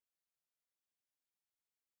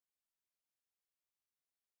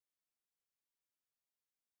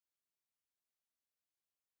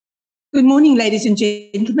Good morning, ladies and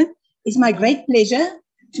gentlemen. It's my great pleasure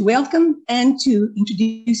to welcome and to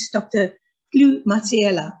introduce Dr. Tlou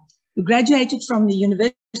Masehele, who graduated from the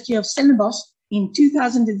University of Stellenbosch in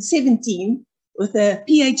 2017 with a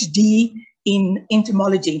PhD in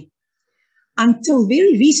entomology. Until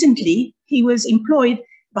very recently, he was employed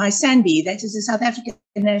by SANBI, that is the South African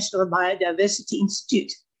National Biodiversity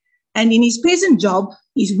Institute. And in his present job,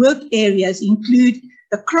 his work areas include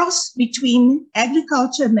the cross between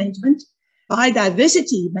agriculture management,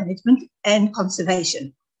 biodiversity management, and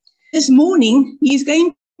conservation. This morning, he is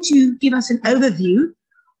going to give us an overview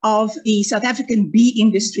of the South African bee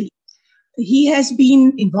industry. He has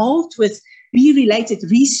been involved with bee-related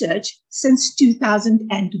research since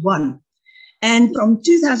 2001. And from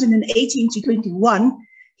 2018 to 21,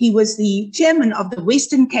 he was the chairman of the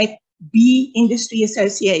Western Cape Bee Industry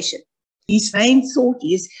Association. His main thought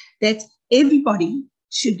is that everybody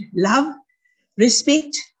should love,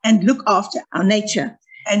 respect, and look after our nature.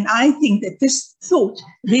 And I think that this thought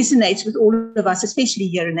resonates with all of us, especially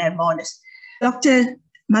here in Hermanus. Dr.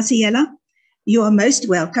 Masehele, you are most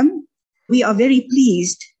welcome. We are very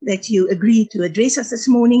pleased that you agreed to address us this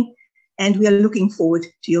morning, and we are looking forward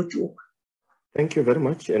to your talk. Thank you very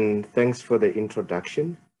much, and thanks for the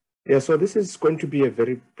introduction. Yeah, so this is going to be a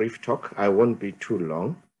very brief talk. I won't be too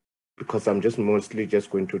long because I'm mostly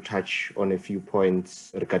going to touch on a few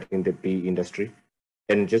points regarding the bee industry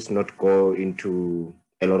and just not go into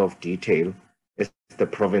a lot of detail, as the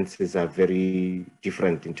provinces are very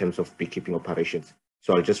different in terms of beekeeping operations.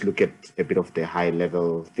 So I'll just look at a bit of the high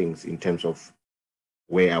level things in terms of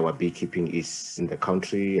where our beekeeping is in the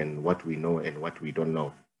country and what we know and what we don't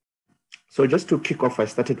know. So just to kick off, I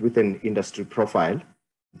started with an industry profile,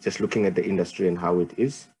 just looking at the industry and how it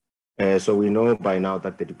is. So we know by now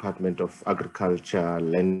that the Department of Agriculture,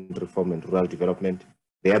 Land Reform and Rural Development,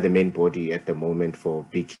 they are the main body at the moment for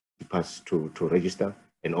beekeepers to register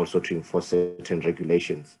and also to enforce certain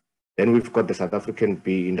regulations. Then we've got the South African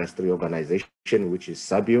Bee Industry Organization, which is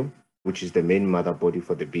SABIO, which is the main mother body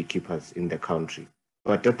for the beekeepers in the country.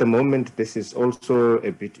 But at the moment, this is also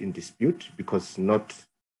a bit in dispute because not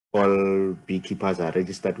all beekeepers are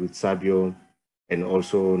registered with SABIO, and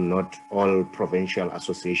also not all provincial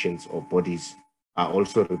associations or bodies are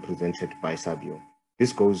also represented by SABIO.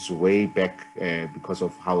 This goes way back because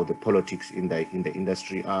of how the politics in the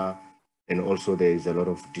industry are, and also there is a lot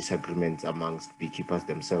of disagreements amongst beekeepers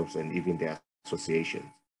themselves and even their associations.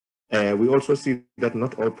 We also see that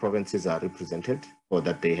not all provinces are represented, or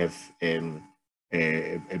that they have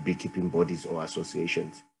beekeeping bodies or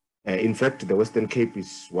associations. In fact, the Western Cape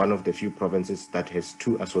is one of the few provinces that has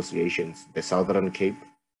two associations, the Southern Cape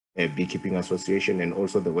Beekeeping Association and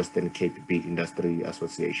also the Western Cape Bee Industry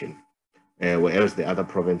Association, whereas the other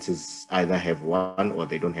provinces either have one or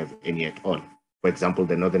they don't have any at all. For example,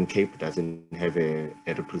 the Northern Cape doesn't have a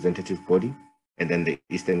representative body, and then the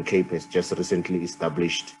Eastern Cape has just recently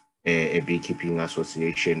established a beekeeping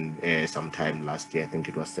association sometime last year. I think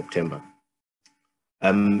it was September.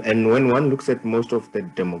 And when one looks at most of the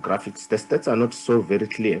demographics, the stats are not so very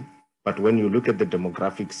clear, but when you look at the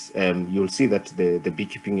demographics, you'll see that the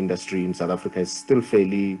beekeeping industry in South Africa is still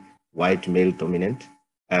fairly white male dominant.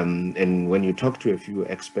 And when you talk to a few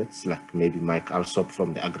experts, like maybe Mike Alsop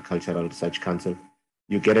from the Agricultural Research Council,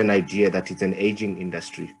 you get an idea that it's an aging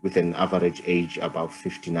industry with an average age about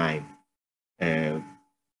 59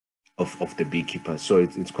 of the beekeepers. So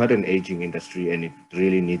it's quite an aging industry, and it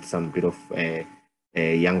really needs some bit of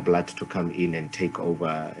young blood to come in and take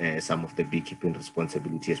over some of the beekeeping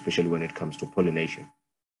responsibility, especially when it comes to pollination.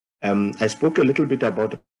 I spoke a little bit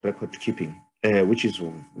about record keeping, which is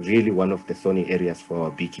really one of the thorny areas for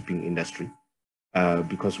our beekeeping industry,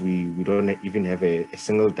 because we don't even have a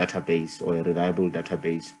single database or a reliable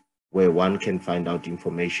database where one can find out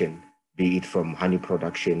information, be it from honey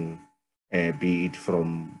production, be it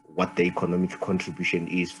from what the economic contribution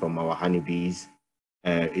is from our honeybees,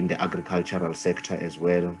 in the agricultural sector as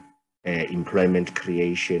well, employment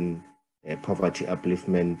creation, poverty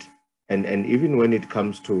upliftment, and even when it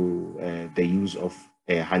comes to the use of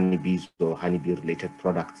honeybees or honeybee-related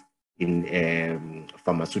products in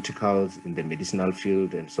pharmaceuticals, in the medicinal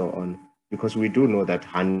field, and so on. Because we do know that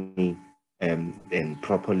honey and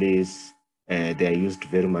propolis, they are used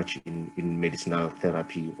very much in medicinal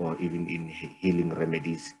therapy or even in healing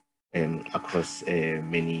remedies across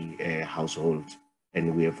many households.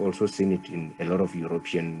 And we have also seen it in a lot of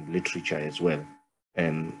European literature as well,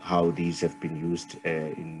 how these have been used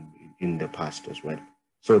in the past as well.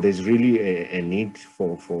 So there's really a need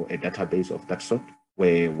for a database of that sort,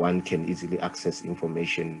 where one can easily access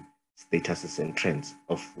information, statuses and trends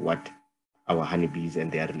of what our honeybees and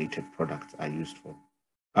their related products are used for.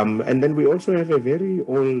 And then we also have a very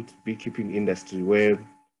old beekeeping industry where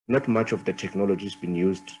not much of the technology has been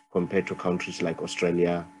used compared to countries like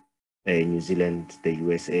Australia, New Zealand, the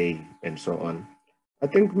USA, and so on. I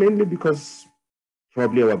think mainly because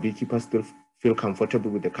probably our beekeepers still feel comfortable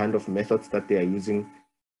with the kind of methods that they are using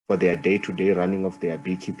for their day-to-day running of their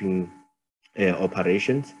beekeeping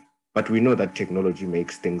operations. But we know that technology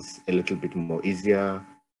makes things a little bit more easier,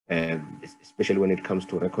 especially when it comes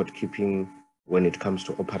to record keeping, when it comes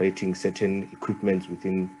to operating certain equipment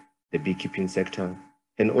within the beekeeping sector.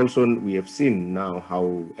 And also we have seen now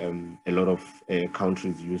how a lot of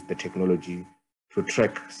countries use the technology to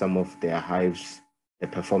track some of their hives, the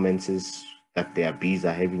performances that their bees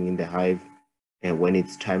are having in the hive, when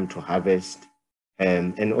it's time to harvest,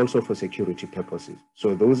 and also for security purposes.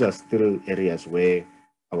 So those are still areas where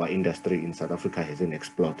our industry in South Africa hasn't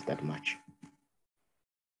explored that much.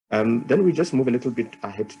 Then we just move a little bit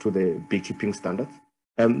ahead to the beekeeping standards.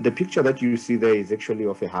 The picture that you see there is actually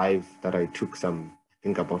of a hive that I took I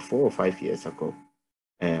think about 4 or 5 years ago,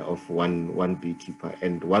 of one beekeeper.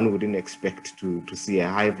 And one wouldn't expect to see a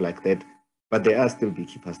hive like that, but there are still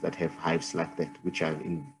beekeepers that have hives like that, which are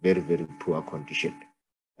in very, very poor condition.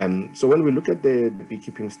 So when we look at the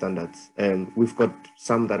beekeeping standards, we've got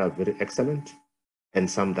some that are very excellent and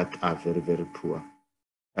some that are very, very poor.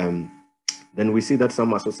 Then we see that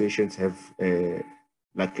some associations have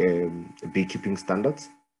beekeeping standards.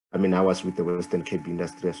 I mean, I was with the Western Cape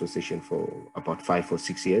Industry Association for about 5 or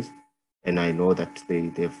 6 years, and I know that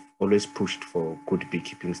they've always pushed for good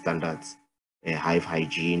beekeeping standards, hive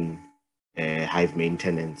hygiene, hive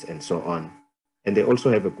maintenance, and so on. And they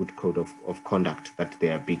also have a good code of conduct that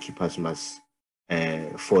their beekeepers must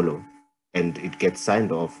follow. And it gets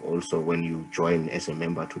signed off also when you join as a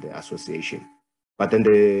member to the association. But then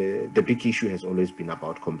the big issue has always been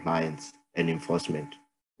about compliance and enforcement.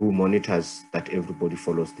 Who monitors that everybody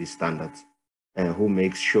follows these standards? Who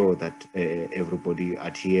makes sure that everybody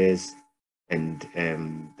adheres and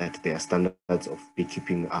that their standards of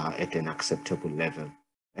beekeeping are at an acceptable level?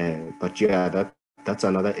 But yeah, that's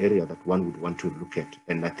another area that one would want to look at.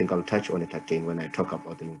 And I think I'll touch on it again when I talk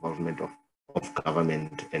about the involvement of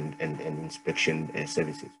government and inspection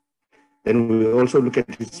services. Then we also look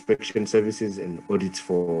at inspection services and audits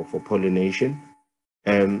for pollination.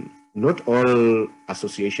 Not all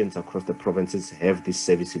associations across the provinces have these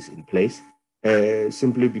services in place,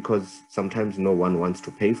 simply because sometimes no one wants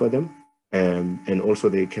to pay for them. And also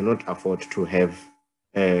they cannot afford to have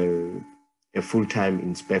a full-time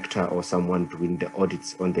inspector or someone doing the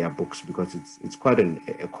audits on their books, because it's quite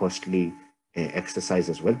a costly exercise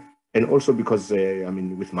as well. And also because, I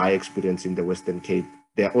mean, with my experience in the Western Cape,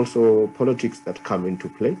 there are also politics that come into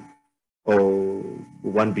play. Or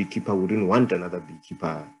one beekeeper wouldn't want another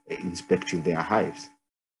beekeeper inspecting their hives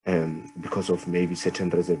because of maybe certain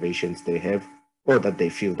reservations they have, or that they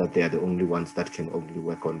feel that they are the only ones that can only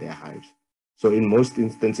work on their hives. So in most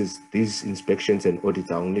instances, these inspections and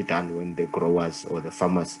audits are only done when the growers or the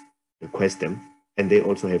farmers request them, and they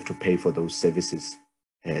also have to pay for those services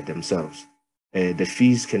themselves. The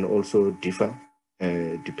fees can also differ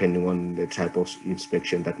depending on the type of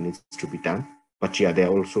inspection that needs to be done. But yeah, they're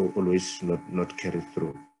also always not carried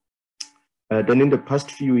through. Then in the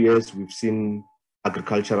past few years, we've seen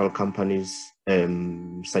agricultural companies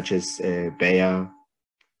such as Bayer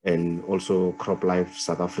and also CropLife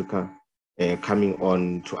South Africa coming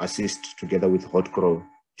on to assist together with HotGrow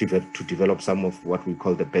to develop some of what we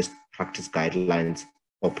call the best practice guidelines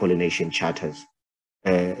or pollination charters.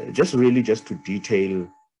 Just to detail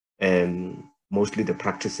mostly the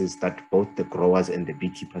practices that both the growers and the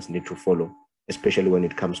beekeepers need to follow, especially when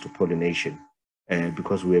it comes to pollination,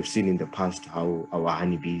 because we have seen in the past how our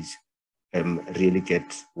honeybees really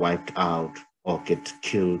get wiped out or get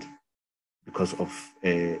killed because of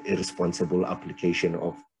irresponsible application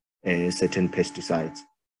of certain pesticides.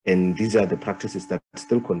 And these are the practices that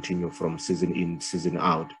still continue from season in, season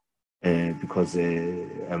out, because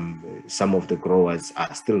some of the growers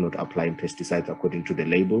are still not applying pesticides according to the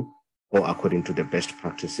label or according to the best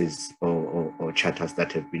practices or charters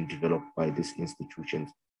that have been developed by these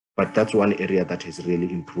institutions. But that's one area that has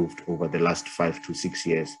really improved over the last 5 to 6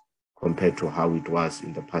 years compared to how it was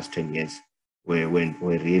in the past 10 years, where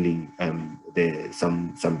really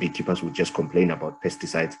some beekeepers would just complain about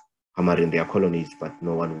pesticides hammering their colonies, but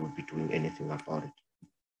no one would be doing anything about it.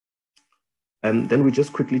 Then we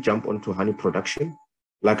just quickly jump onto honey production.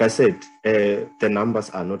 Like I said, the numbers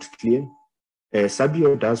are not clear.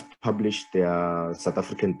 SABIO does publish their South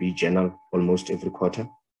African Bee Journal almost every quarter,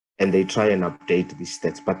 and they try and update these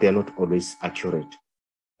stats, but they're not always accurate.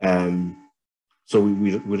 So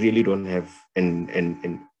we really don't have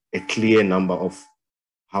a clear number of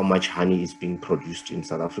how much honey is being produced in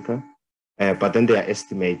South Africa. But then there are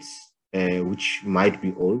estimates which might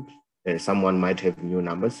be old. Someone might have new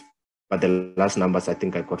numbers, but the last numbers I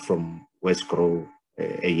think I got from Westgrow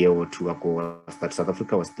a year or two ago was that South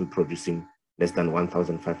Africa was still producing less than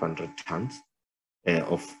 1,500 tons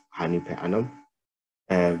of honey per annum.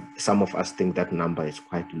 Some of us think that number is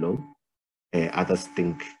quite low. Others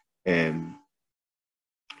think it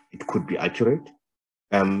could be accurate.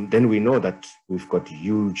 Then we know that we've got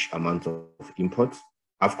huge amounts of imports.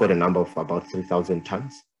 I've got a number of about 3,000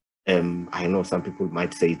 tons. I know some people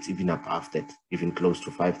might say it's even above that, even close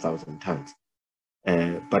to 5,000 tons.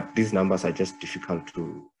 But these numbers are just difficult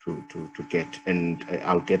to get. And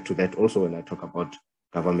I'll get to that also when I talk about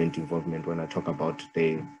government involvement, when I talk about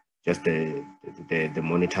the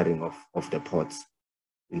monitoring of the ports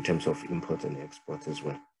in terms of imports and exports as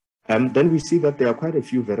well. Then we see that there are quite a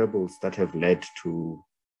few variables that have led to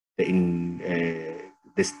the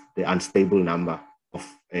unstable number of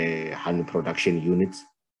honey production units,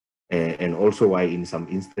 and also why in some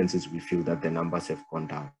instances we feel that the numbers have gone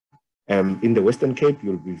down. In the Western Cape,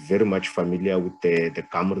 you'll be very much familiar with the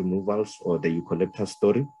gum removals or the eucalyptus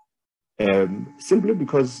story, simply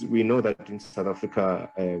because we know that in South Africa,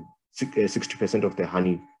 60% of the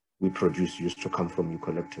honey we produce used to come from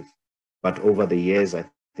eucalyptus. But over the years, I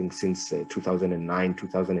think since 2009,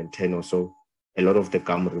 2010 or so, a lot of the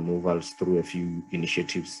gum removals through a few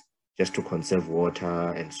initiatives just to conserve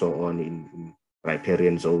water and so on in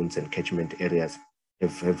riparian zones and catchment areas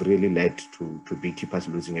have really led to beekeepers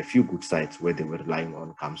losing a few good sites where they were relying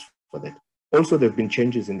on gums for that. Also, there have been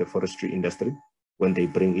changes in the forestry industry when they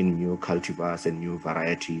bring in new cultivars and new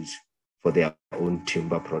varieties for their own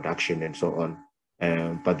timber production and so on.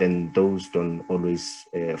 But then those don't always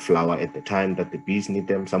flower at the time that the bees need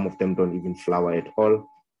them. Some of them don't even flower at all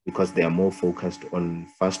because they are more focused on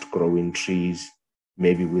fast-growing trees,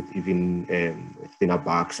 maybe with even thinner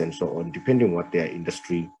barks and so on, depending what their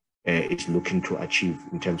industry is looking to achieve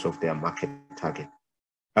in terms of their market target.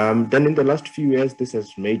 Then in the last few years, this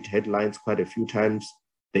has made headlines quite a few times.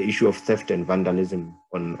 The issue of theft and vandalism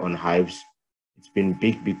on hives. It's been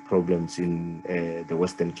big problems in the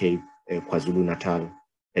Western Cape, KwaZulu-Natal,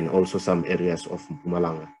 and also some areas of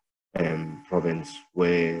Mpumalanga province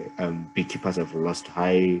where beekeepers have lost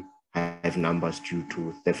high hive numbers due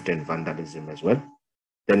to theft and vandalism as well.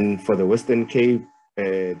 Then for the Western Cape,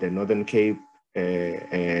 the Northern Cape,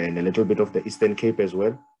 and a little bit of the Eastern Cape as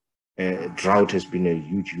well, drought has been a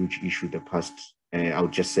huge issue the past, I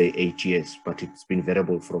would just say 8 years, but it's been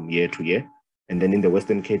variable from year to year. And then in the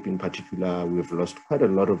Western Cape in particular, we've lost quite a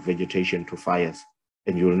lot of vegetation to fires.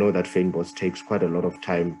 And you'll know that fynbos takes quite a lot of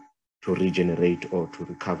time to regenerate or to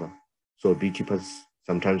recover. So beekeepers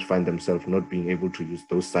sometimes find themselves not being able to use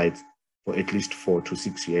those sites for at least 4 to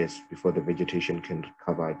 6 years before the vegetation can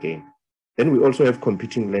recover again. Then we also have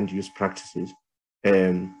competing land use practices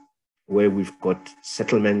where we've got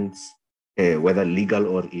settlements, whether legal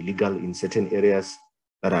or illegal in certain areas,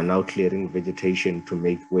 that are now clearing vegetation to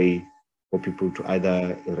make way for people to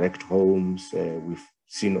either erect homes. We've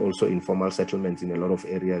seen also informal settlements in a lot of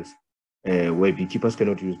areas where beekeepers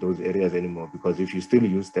cannot use those areas anymore, because if you still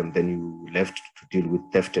use them, then you're left to deal with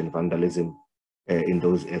theft and vandalism in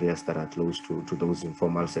those areas that are close to those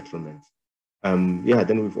informal settlements.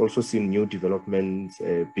 Then we've also seen new developments,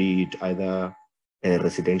 be it either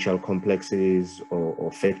residential complexes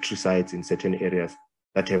or factory sites in certain areas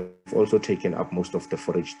that have also taken up most of the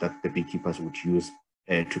forage that the beekeepers would use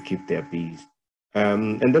to keep their bees.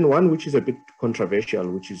 And then one which is a bit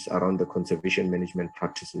controversial, which is around the conservation management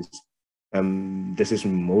practices. This is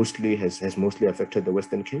has mostly affected the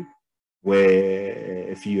Western Cape,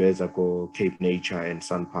 where a few years ago, Cape Nature and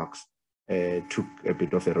Sun Parks took a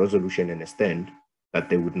bit of a resolution and a stand that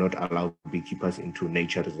they would not allow beekeepers into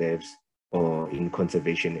nature reserves or in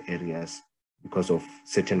conservation areas because of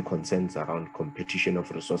certain concerns around competition of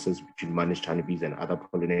resources between managed honeybees and other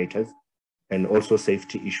pollinators, and also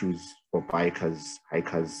safety issues for bikers,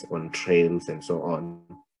 hikers on trails and so on,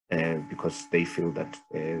 because they feel that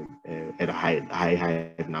at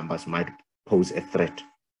high numbers might pose a threat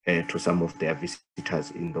to some of their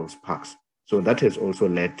visitors in those parks. So that has also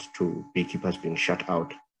led to beekeepers being shut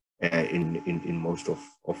out in most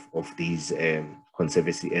of these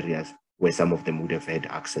conservancy areas where some of them would have had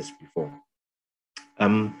access before.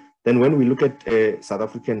 Then when we look at South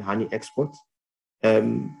African honey exports,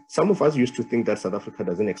 some of us used to think that South Africa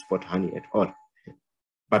doesn't export honey at all.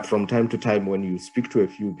 But from time to time, when you speak to a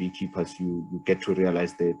few beekeepers, you get to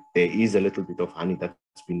realize that there is a little bit of honey that's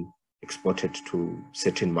been exported to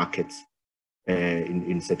certain markets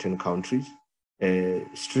in certain countries.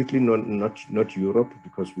 strictly not Europe,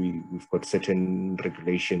 because we've got certain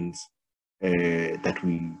regulations that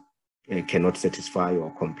we cannot satisfy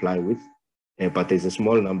or comply with. But there's a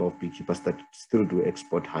small number of beekeepers that still do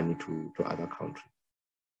export honey to other countries.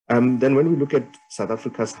 Then when we look at South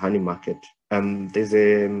Africa's honey market, there's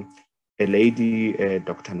a lady,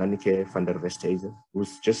 Dr. Nanneke van der Westhuizen,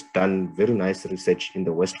 who's just done very nice research in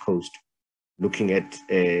the West Coast, looking at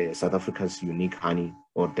South Africa's unique honey,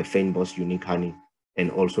 or the fynbos unique honey,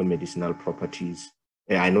 and also medicinal properties.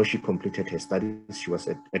 I know she completed her studies. She was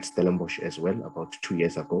at Stellenbosch as well about 2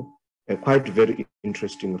 years ago. Quite very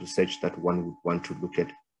interesting research that one would want to look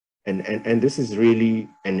at. And this is really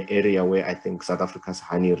an area where I think South Africa's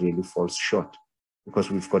honey really falls short,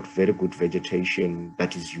 because we've got very good vegetation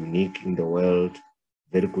that is unique in the world,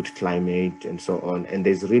 very good climate and so on. And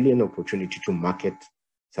there's really an opportunity to market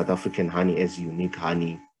South African honey as unique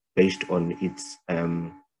honey based on its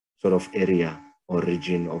sort of area or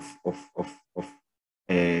region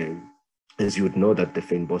as you would know that the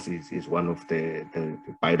fynbos is one of the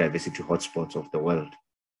biodiversity hotspots of the world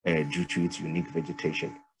due to its unique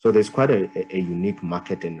vegetation. So there's quite a unique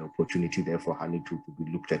market and opportunity there for honey to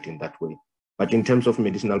be looked at in that way. But in terms of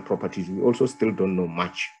medicinal properties, we also still don't know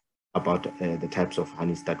much about the types of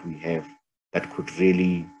honeys that we have that could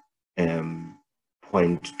really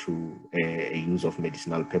point to a use of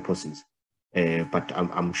medicinal purposes. But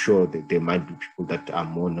I'm sure that there might be people that are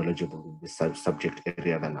more knowledgeable in this subject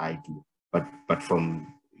area than I do. But from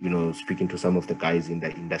speaking to some of the guys in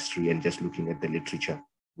the industry and just looking at the literature,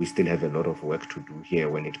 we still have a lot of work to do here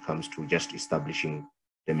when it comes to just establishing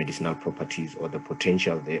the medicinal properties or the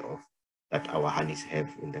potential thereof that our honeys have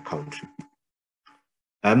in the country.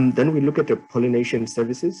 Then we look at the pollination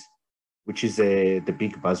services, which is the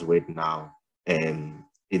big buzzword now in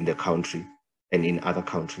the country and in other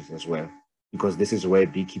countries as well, because this is where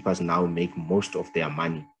beekeepers now make most of their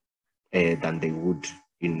money than they would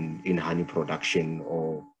in honey production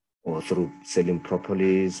or through selling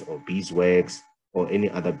propolis or beeswax or any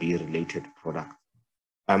other bee-related product.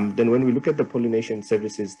 Then when we look at the pollination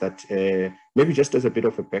services, that maybe just as a bit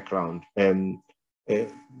of a background,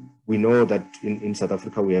 we know that in South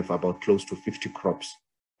Africa, we have about close to 50 crops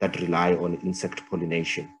that rely on insect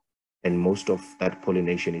pollination. And most of that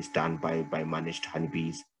pollination is done by managed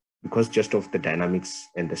honeybees, because just of the dynamics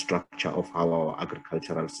and the structure of how our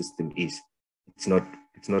agricultural system is. It's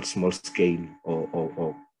not small scale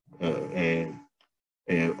or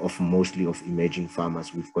of mostly of emerging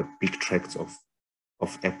farmers. We've got big tracts of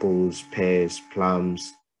apples, pears,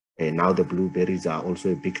 plums. Now the blueberries are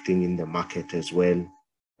also a big thing in the market as well.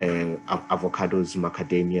 Avocados,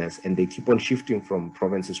 macadamias, and they keep on shifting from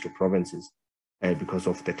provinces to provinces because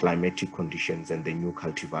of the climatic conditions and the new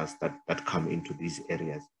cultivars that come into these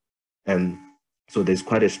areas. So there's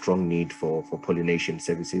quite a strong need for pollination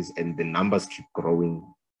services, and the numbers keep growing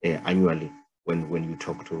annually when you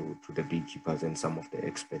talk to the beekeepers and some of the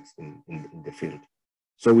experts in the field.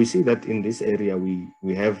 So we see that in this area,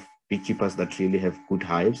 we have beekeepers that really have good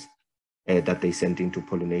hives that they send into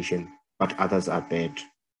pollination, but others are bad.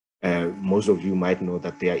 Most of you might know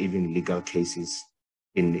that there are even legal cases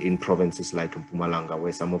in provinces like Mpumalanga,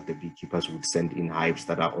 where some of the beekeepers would send in hives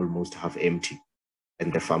that are almost half empty,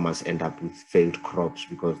 and the farmers end up with failed crops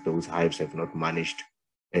because those hives have not managed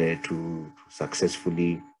to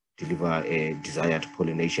successfully deliver a desired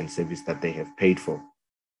pollination service that they have paid for.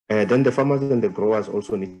 Then the farmers and the growers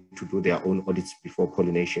also need to do their own audits before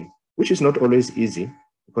pollination, which is not always easy,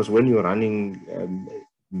 because when you're running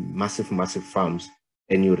massive farms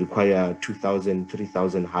and you require 2,000,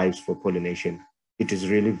 3,000 hives for pollination, it is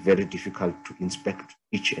really very difficult to inspect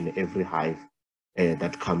each and every hive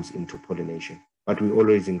that comes into pollination. But we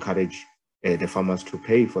always encourage the farmers to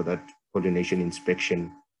pay for that pollination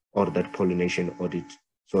inspection or that pollination audit,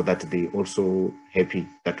 so that they also happy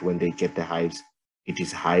that when they get the hives, it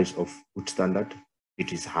is hives of good standard.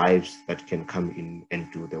 It is hives that can come in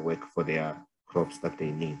and do the work for their crops that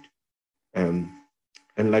they need. And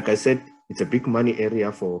like I said, it's a big money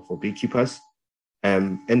area for beekeepers.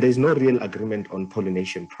 And there's no real agreement on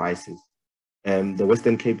pollination prices. The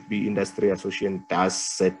Western Cape Bee Industry Association does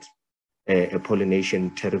set a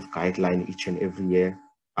pollination tariff guideline each and every year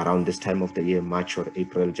around this time of the year, March or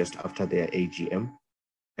April, just after their AGM.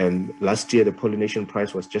 Last year, the pollination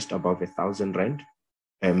price was just above 1,000 Rand.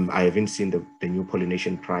 I haven't seen the new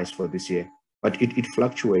pollination price for this year, but it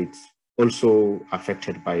fluctuates, also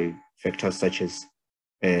affected by factors such as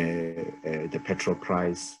the petrol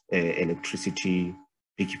price, electricity.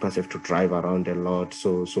 Beekeepers have to drive around a lot,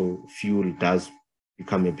 so fuel does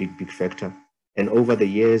become a big factor. And over the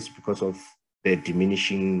years, because of the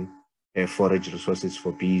diminishing forage resources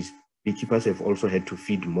for bees, beekeepers have also had to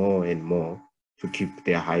feed more and more to keep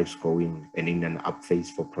their hives going and in an up phase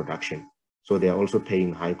for production. So they are also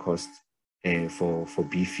paying high costs for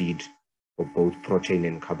bee feed, for both protein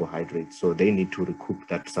and carbohydrates. So they need to recoup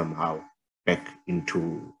that somehow back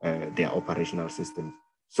into their operational systems.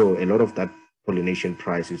 So a lot of that pollination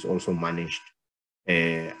price is also managed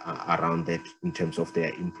around that in terms of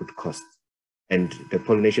their input costs. And the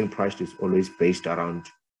pollination price is always based around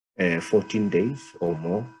 14 days or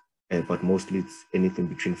more, but mostly it's anything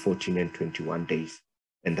between 14 and 21 days.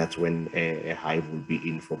 And that's when a hive will be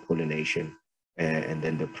in for pollination. And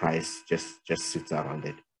then the price just sits around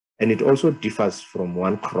it. And it also differs from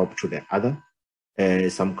one crop to the other.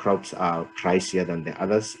 Some crops are pricier than the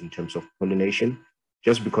others in terms of pollination,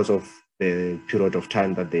 just because of the period of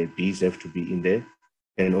time that the bees have to be in there.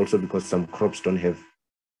 And also because some crops don't have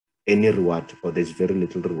any reward, or there's very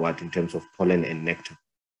little reward in terms of pollen and nectar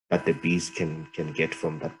that the bees can get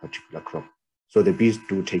from that particular crop. So the bees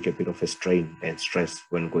do take a bit of a strain and stress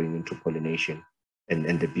when going into pollination,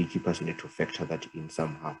 and the beekeepers need to factor that in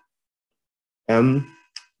somehow. Then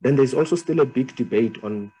there's also still a big debate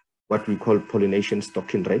on what we call pollination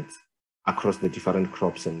stocking rates across the different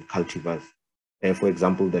crops and cultivars. For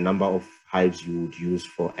example, the number of hives you would use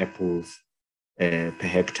for apples per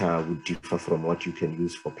hectare would differ from what you can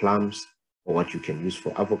use for plums, or what you can use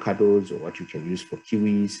for avocados, or what you can use for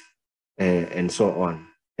kiwis, and so on.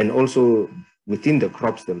 And also within the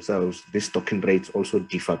crops themselves, the stocking rates also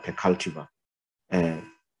differ per cultivar.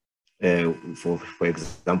 For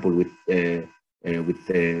example, with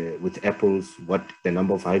apples, what the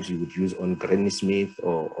number of hives you would use on Granny Smith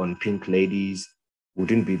or on Pink Ladies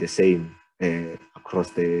wouldn't be the same across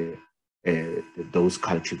those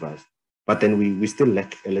cultivars. But then we still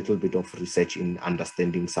lack a little bit of research in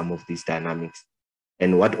understanding some of these dynamics.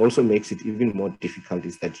 And what also makes it even more difficult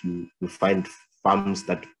is that you find farms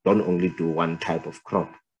that don't only do one type of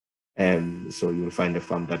crop. So you'll find a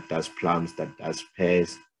farm that does plums, that does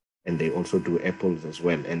pears, and they also do apples as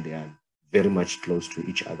well, and they are very much close to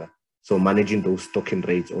each other. So managing those stocking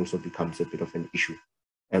rates also becomes a bit of an issue.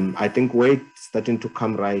 I think where it's starting to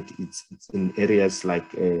come right, it's in areas like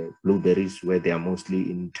blueberries, where they are mostly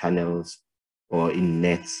in tunnels or in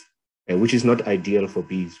nets, which is not ideal for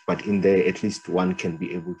bees, but in there at least one can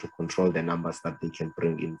be able to control the numbers that they can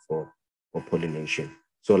bring in for pollination.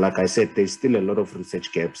 So like I said, there's still a lot of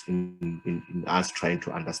research gaps in us trying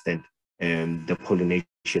to understand the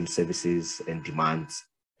pollination services and demands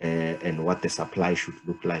and what the supply should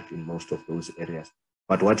look like in most of those areas.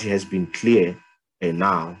 But what has been clear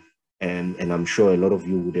now, and I'm sure a lot of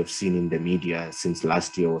you would have seen in the media since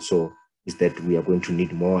last year or so, is that we are going to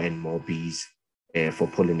need more and more bees for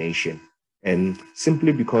pollination. And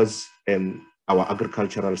simply because our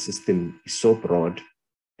agricultural system is so broad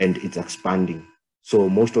and it's expanding. So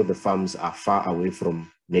most of the farms are far away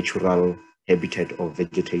from natural habitat or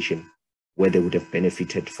vegetation where they would have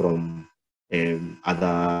benefited from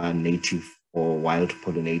other native or wild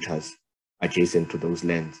pollinators adjacent to those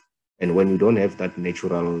lands. And when you don't have that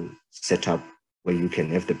natural setup where you can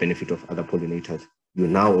have the benefit of other pollinators, you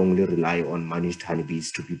now only rely on managed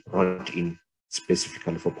honeybees to be brought in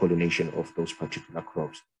specifically for pollination of those particular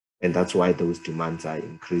crops. And that's why those demands are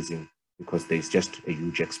increasing, because there's just a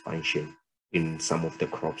huge expansion in some of the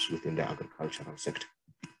crops within the agricultural sector.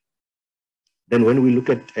 Then when we look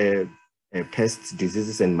at pests,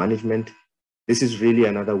 diseases, and management, this is really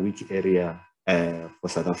another weak area for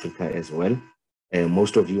South Africa as well.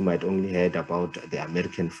 Most of you might only heard about the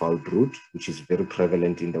American foul brood, which is very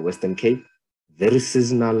prevalent in the Western Cape, very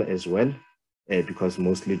seasonal as well, because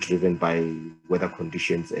mostly driven by weather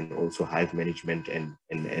conditions and also hive management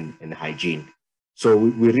and hygiene. So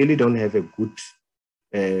we really don't have a good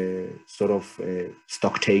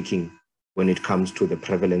stock taking when it comes to the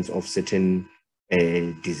prevalence of certain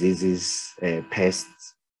diseases,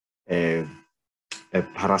 pests,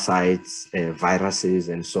 parasites, viruses,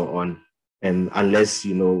 and so on, unless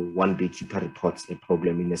one beekeeper reports a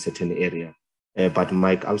problem in a certain area. But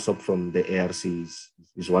Mike Alsop from the ARC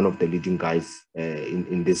is one of the leading guys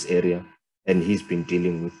in this area, and he's been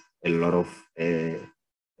dealing with a lot of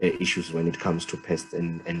issues when it comes to pests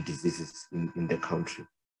and diseases in the country.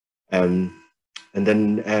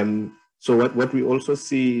 So what we also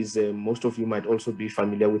see is most of you might also be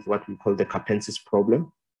familiar with what we call the Capensis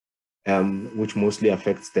problem, which mostly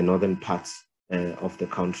affects the northern parts of the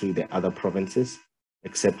country, the other provinces,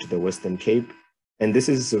 except the Western Cape. And this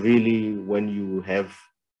is really when you have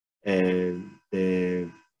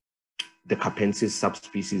the Capensis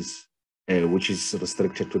subspecies, which is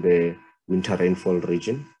restricted to the winter rainfall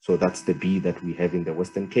region. So that's the bee that we have in the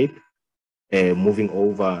Western Cape. moving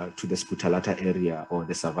over to the Scutalata area or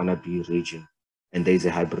the Savannah Bee region, and there's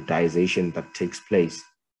a hybridization that takes place.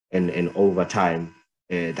 And over time,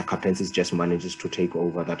 the Capensis just manages to take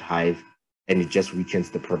over that hive, and it just weakens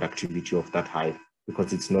the productivity of that hive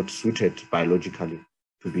because it's not suited biologically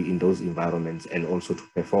to be in those environments and also to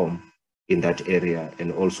perform in that area.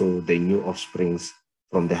 And also the new offsprings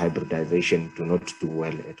from the hybridization do not do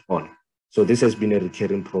well at all. So this has been a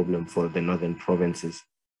recurring problem for the northern provinces.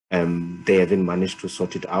 They haven't managed to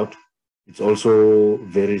sort it out. It's also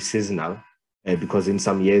very seasonal because in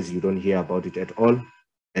some years you don't hear about it at all.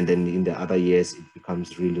 And then in the other years, it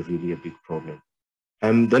becomes really, really a big problem.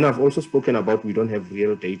 Then I've also spoken about we don't have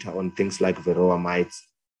real data on things like varroa mites,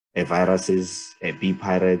 viruses, bee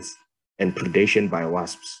pirates, and predation by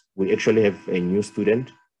wasps. We actually have a new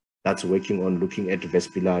student that's working on looking at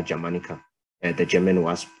Vespilla germanica, the German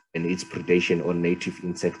wasp, and its predation on native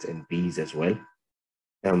insects and bees as well.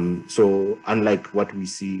 So unlike what we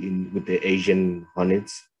see with the Asian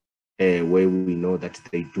hornets, where we know that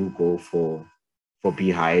they do go for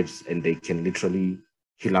beehives and they can literally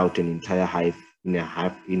kill out an entire hive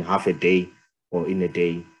in half a day or in a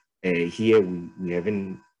day. Here we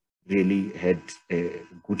haven't really had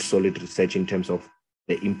good solid research in terms of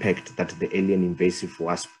the impact that the alien invasive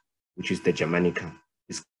wasp, which is the Germanica,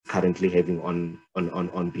 is currently having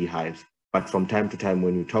on beehives. But from time to time,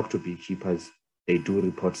 when you talk to beekeepers, they do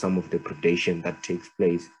report some of the predation that takes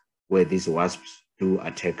place where these wasps do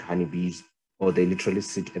attack honeybees, or they literally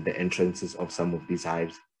sit at the entrances of some of these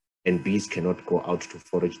hives, and bees cannot go out to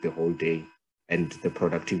forage the whole day, and the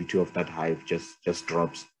productivity of that hive just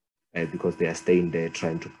drops because they are staying there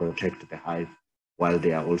trying to protect the hive while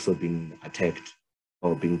they are also being attacked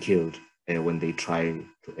or being killed when they try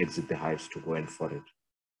to exit the hives to go and forage.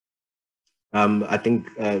 I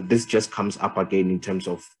think this just comes up again in terms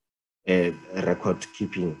of record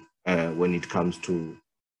keeping when it comes to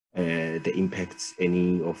the impacts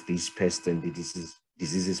any of these pests and the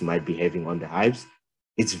diseases might be having on the hives.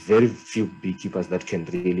 It's very few beekeepers that can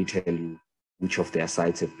really tell you which of their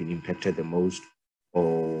sites have been impacted the most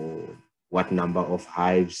or what number of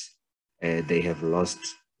hives they have lost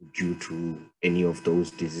due to any of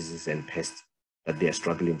those diseases and pests that they are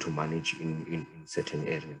struggling to manage in certain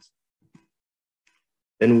areas.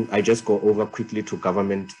 Then I just go over quickly to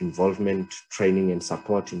government involvement, training and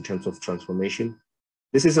support in terms of transformation.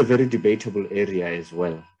 This is a very debatable area as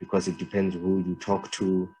well, because it depends who you talk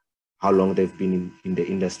to, how long they've been in the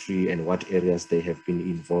industry and what areas they have been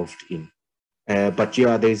involved in. But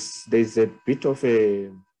yeah, there's a bit of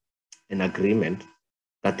an agreement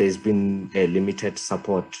that there's been a limited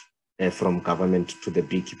support from government to the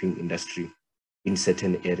beekeeping industry in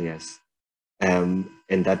certain areas. And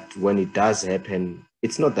that when it does happen,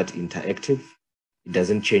 it's not that interactive. It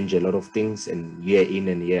doesn't change a lot of things, and year in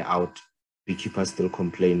and year out, beekeepers still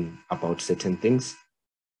complain about certain things.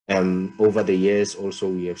 Over the years, also,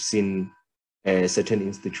 we have seen certain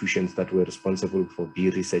institutions that were responsible for bee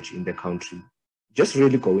research in the country just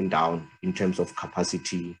really going down in terms of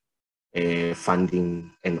capacity,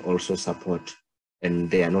 funding, and also support.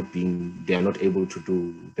 And they are not able to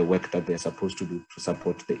do the work that they're supposed to do to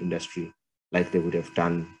support the industry like they would have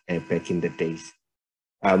done back in the days.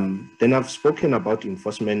 Then I've spoken about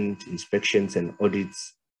enforcement, inspections and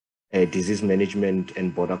audits, disease management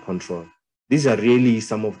and border control. These are really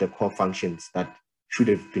some of the core functions that should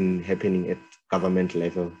have been happening at government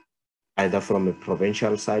level, either from a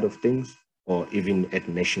provincial side of things or even at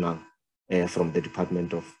national from the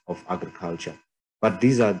Department of Agriculture. But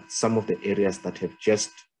these are some of the areas that have just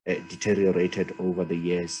deteriorated over the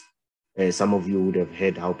years. Some of you would have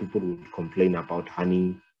heard how people would complain about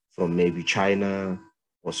honey from maybe China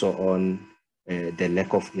or so on, the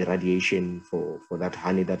lack of irradiation for that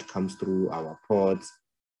honey that comes through our ports.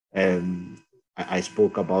 I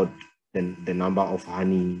spoke about the number of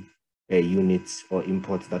honey units or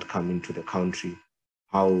imports that come into the country,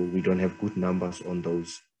 how we don't have good numbers on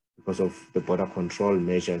those because of the border control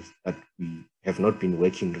measures that we have not been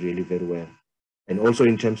working really very well. And also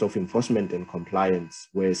in terms of enforcement and compliance,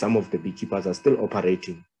 where some of the beekeepers are still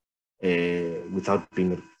operating without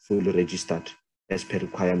being fully registered as per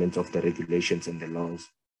requirements of the regulations and the laws,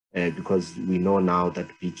 because we know now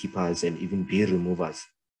that beekeepers and even bee removers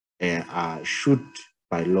should,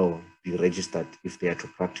 by law, be registered if they are to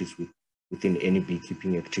practice within any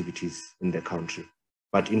beekeeping activities in the country.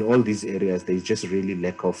 But in all these areas, there is just really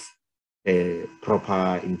lack of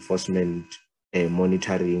proper enforcement,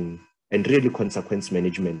 monitoring, and really consequence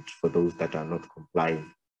management for those that are not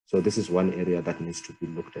complying. So this is one area that needs to be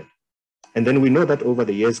looked at. And then we know that over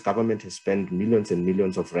the years, government has spent millions and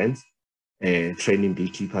millions of rands training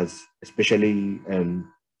beekeepers, especially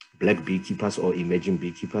black beekeepers or emerging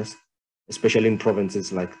beekeepers, especially in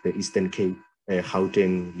provinces like the Eastern Cape,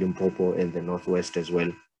 Gauteng, Limpopo, and the Northwest as well.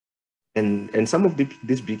 And some of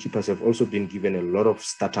these beekeepers have also been given a lot of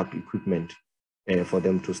startup equipment for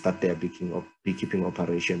them to start their beekeeping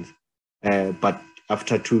operations. But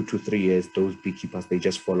after 2 to 3 years, those beekeepers, they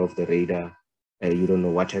just fall off the radar. You don't know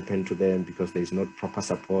what happened to them because there's not proper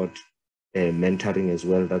support, mentoring as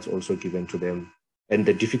well, that's also given to them. And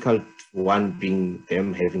the difficult one being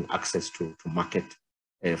them having access to market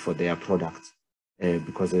for their products.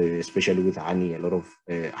 Because especially with honey, a lot of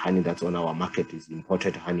honey that's on our market is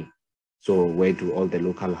imported honey. So where do all the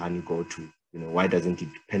local honey go to? You know, why doesn't it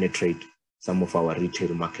penetrate some of our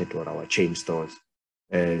retail market or our chain stores?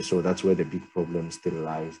 So that's where the big problem still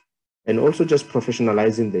lies. And also just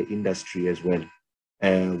professionalizing the industry as well.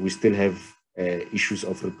 We still have issues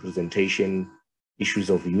of representation,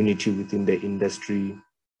 issues of unity within the industry.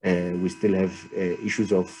 We still have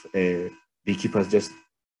issues of beekeepers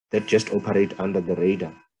that just operate under the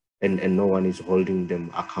radar, and no one is holding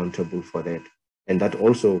them accountable for that. And that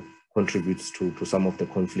also contributes to some of the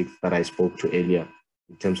conflicts that I spoke to earlier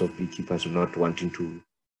in terms of beekeepers not wanting to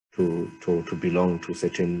belong to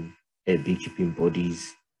certain beekeeping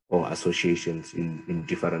bodies or associations in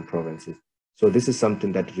different provinces. So this is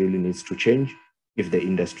something that really needs to change if the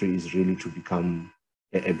industry is really to become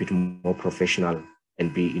a bit more professional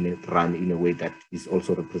and be run in a way that is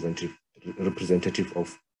also representative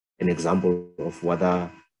of an example of what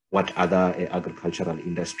other agricultural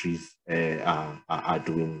industries are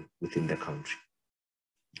doing within the country.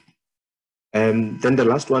 Then the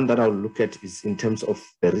last one that I'll look at is in terms of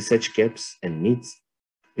the research gaps and needs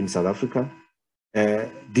in South Africa.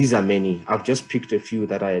 These are many. I've just picked a few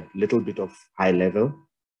that are a little bit of high level.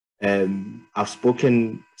 I've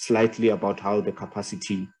spoken slightly about how the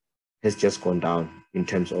capacity has just gone down in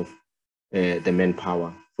terms of the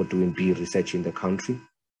manpower for doing bee research in the country,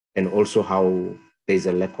 and also how there's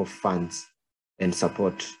a lack of funds and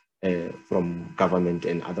support from government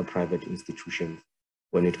and other private institutions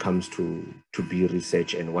when it comes to bee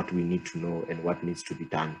research and what we need to know and what needs to be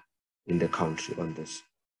done in the country on this.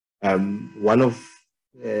 One of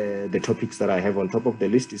the topics that I have on top of the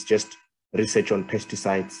list is just research on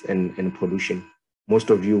pesticides and pollution. Most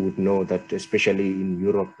of you would know that, especially in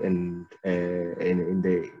Europe and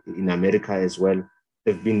in America as well,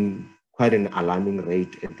 there've been quite an alarming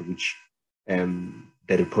rate at which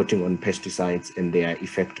the reporting on pesticides and their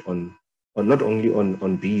effect on not only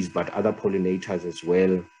on bees, but other pollinators as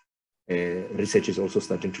well. Research is also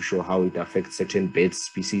starting to show how it affects certain bird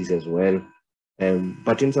species as well.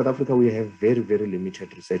 But in South Africa, we have very, very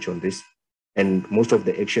limited research on this. And most of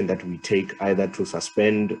the action that we take, either to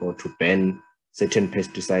suspend or to ban certain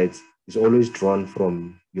pesticides, is always drawn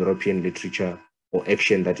from European literature or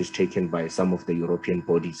action that is taken by some of the European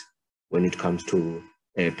bodies when it comes to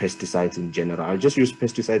pesticides in general. I'll just use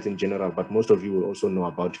pesticides in general, but most of you will also know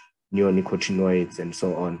about neonicotinoids and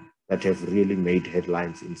so on that have really made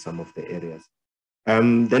headlines in some of the areas.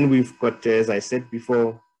 Then we've got, as I said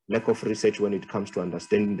before, lack of research when it comes to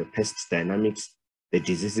understanding the pests dynamics, the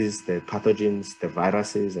diseases, the pathogens, the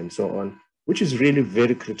viruses, and so on, which is really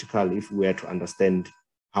very critical if we are to understand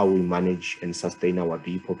how we manage and sustain our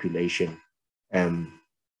bee population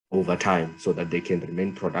over time so that they can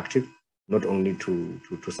remain productive, not only to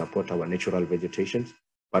support our natural vegetations,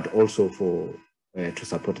 but also to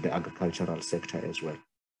support the agricultural sector as well.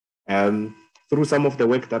 Through some of the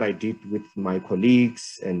work that I did with my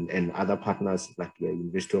colleagues and other partners, like the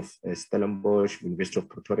University of Stellenbosch, University of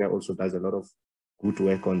Pretoria also does a lot of good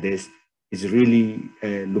work on this, is really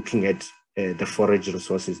looking at the forage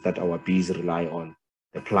resources that our bees rely on,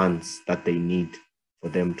 the plants that they need for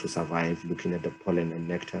them to survive, looking at the pollen and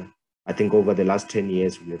nectar. I think over the last 10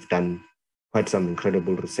 years, we have done quite some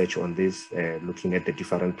incredible research on this, looking at the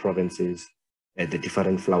different provinces, the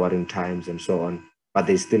different flowering times and so on. But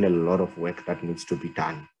there's still a lot of work that needs to be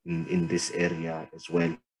done in this area as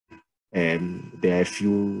well. There are a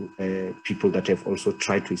few people that have also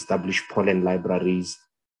tried to establish pollen libraries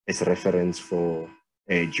as reference for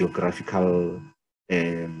geographical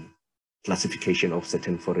classification of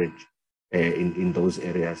certain forage in those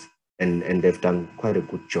areas. And they've done quite a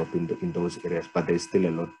good job in those areas, but there's still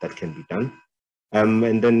a lot that can be done.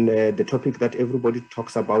 And then the topic that everybody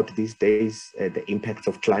talks about these days, the impacts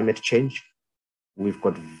of climate change. We've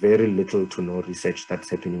got very little to no research that's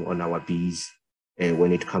happening on our bees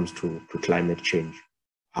when it comes to climate change,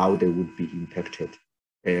 how they would be impacted,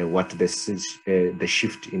 what the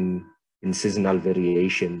shift in seasonal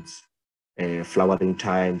variations, flowering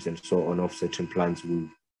times, and so on of certain plants will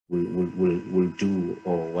do,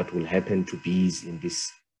 or what will happen to bees in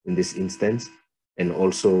this instance. and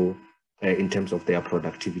also in terms of their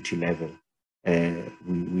productivity level.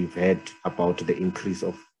 We've heard about the increase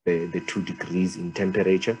of the 2 degrees in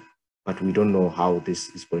temperature, but we don't know how this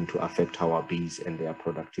is going to affect our bees and their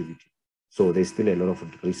productivity. So there's still a lot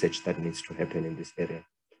of research that needs to happen in this area.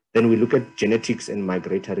 Then we look at genetics and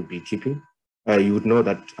migratory beekeeping. You would know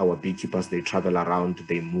that our beekeepers, they travel around,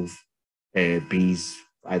 they move bees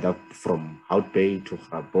either from Hout Bay to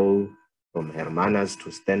Grabo, from Hermanus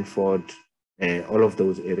to Stanford, all of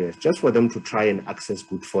those areas, just for them to try and access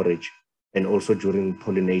good forage. And also during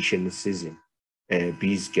pollination season,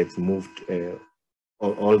 bees get moved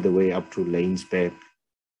all the way up to Lanesburg.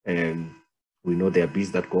 We know there are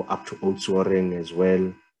bees that go up to Oudtshoorn as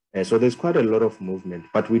well. So there's quite a lot of movement,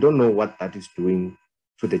 but we don't know what that is doing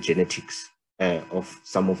to the genetics of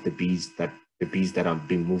some of the bees that are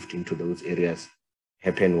being moved into those areas.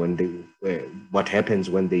 What happens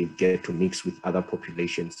when they get to mix with other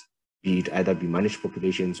populations, be it either bee managed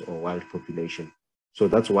populations or wild population. So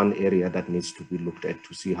that's one area that needs to be looked at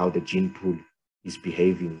to see how the gene pool is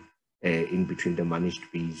behaving in between the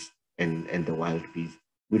managed bees and the wild bees.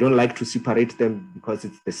 We don't like to separate them because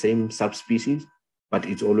it's the same subspecies, but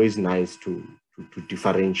it's always nice to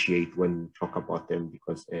differentiate when we talk about them,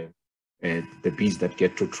 because the bees that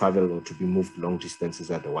get to travel or to be moved long distances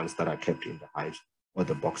are the ones that are kept in the hives or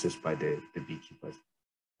the boxes by the beekeepers.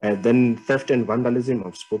 Then theft and vandalism,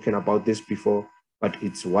 I've spoken about this before, but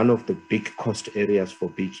it's one of the big cost areas for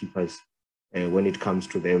beekeepers when it comes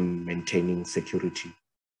to them maintaining security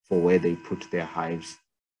for where they put their hives,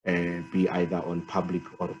 be either on public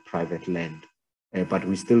or private land. But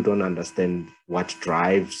we still don't understand what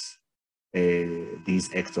drives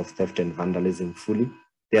these acts of theft and vandalism fully.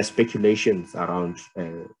 There are speculations around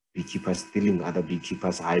beekeepers stealing other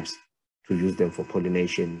beekeepers' hives to use them for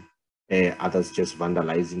pollination, others just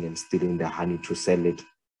vandalizing and stealing their honey to sell it.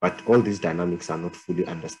 But all these dynamics are not fully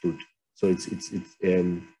understood. So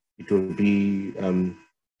it will be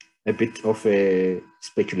a bit of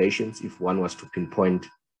speculations if one was to pinpoint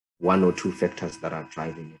 1 or 2 factors that are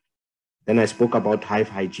driving it. Then I spoke about hive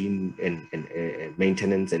hygiene and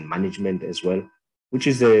maintenance and management as well, which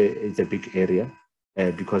is a big area,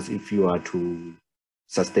 because if you are to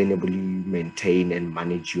sustainably maintain and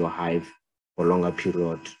manage your hive for a longer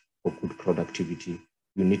period for good productivity,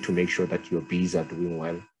 you need to make sure that your bees are doing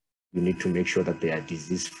well. You need to make sure that they are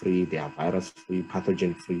disease-free, they are virus-free,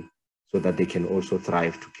 pathogen-free, so that they can also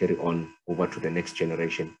thrive to carry on over to the next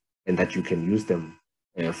generation, and that you can use them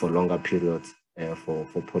for longer periods for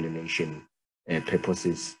pollination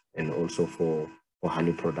purposes, and also for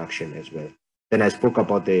honey production as well. Then I spoke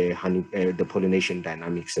about the pollination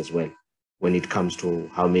dynamics as well, when it comes to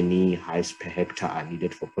how many hives per hectare are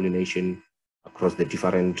needed for pollination across the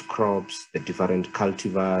different crops, the different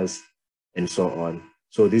cultivars, and so on.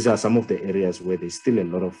 So these are some of the areas where there's still a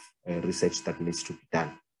lot of research that needs to be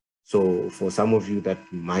done. So for some of you that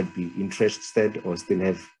might be interested or still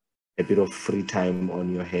have a bit of free time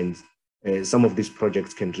on your hands, some of these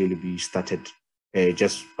projects can really be started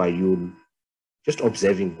just by you just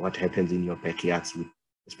observing what happens in your backyards,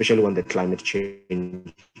 especially when the climate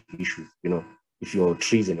change issues. If your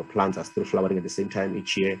trees and your plants are still flowering at the same time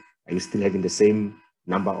each year, are you still having the same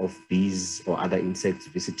number of bees or other insects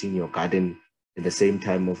visiting your garden at the same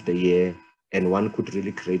time of the year? And one could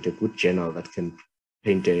really create a good journal that can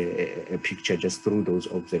paint a picture just through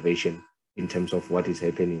those observations in terms of what is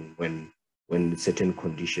happening when certain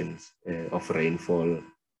conditions of rainfall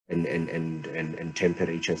and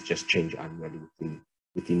temperatures just change annually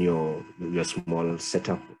within your small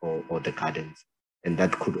setup or the gardens. And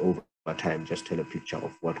that could over time just tell a picture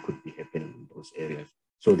of what could be happening in those areas.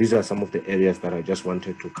 So these are some of the areas that I just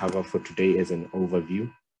wanted to cover for today as an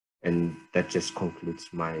overview. And that just concludes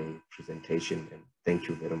my presentation. And thank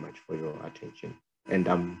you very much for your attention. And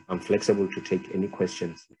I'm flexible to take any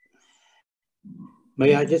questions.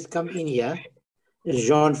 May I just come in here?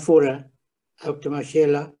 Jean Fourer, Dr.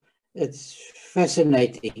 Masehele, it's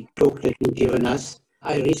fascinating talk that you've given us.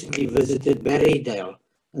 I recently visited Berrydale.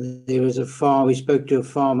 There was a farm, we spoke to a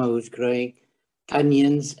farmer who's growing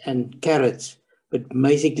onions and carrots, but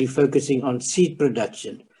basically focusing on seed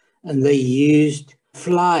production. And they used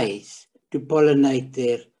flies to pollinate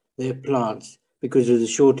their plants because of the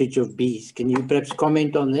shortage of bees. Can you perhaps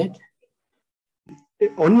comment on that?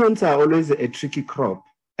 Onions are always a tricky crop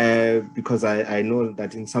because I know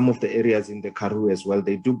that in some of the areas in the Karoo as well,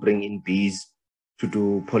 they do bring in bees to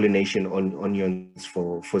do pollination on onions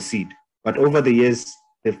for seed. But over the years,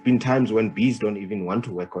 there have been times when bees don't even want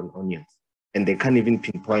to work on onions, and they can't even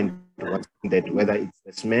pinpoint whether it's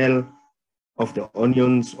the smell of the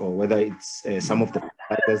onions or whether it's some of the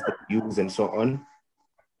fertilizers that they use and so on.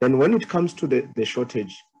 Then when it comes to the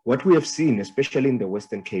shortage, what we have seen, especially in the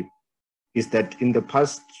Western Cape, is that in the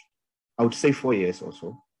past, I would say 4 years or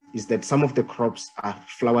so, is that some of the crops are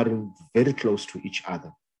flowering very close to each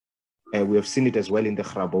other. We have seen it as well in the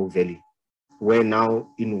Grabo Valley, where now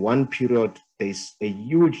in one period, there's a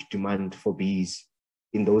huge demand for bees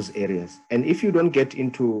in those areas. And if you don't get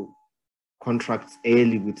into contracts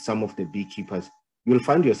early with some of the beekeepers, you'll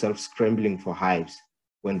find yourself scrambling for hives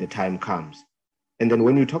when the time comes. And then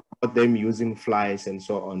when you talk about them using flies and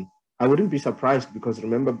so on, I wouldn't be surprised, because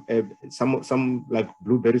remember, some like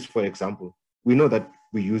blueberries, for example, we know that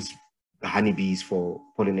we use honeybees for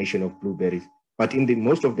pollination of blueberries, but in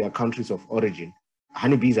most of their countries of origin,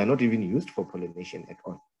 honeybees are not even used for pollination at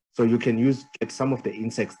all. So you can get some of the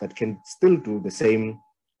insects that can still do the same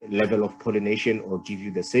level of pollination or give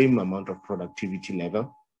you the same amount of productivity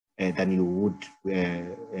level than you would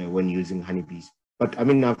when using honeybees. But I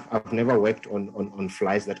mean, I've never worked on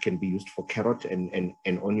flies that can be used for carrot and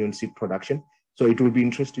onion seed production. So it will be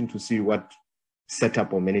interesting to see what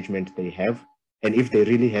setup or management they have, and if they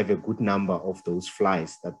really have a good number of those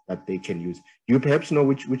flies that they can use. Do you perhaps know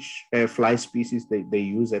which fly species they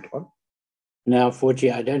use at all? No,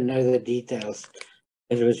 unfortunately, I don't know the details.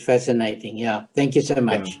 It was fascinating. Yeah, thank you so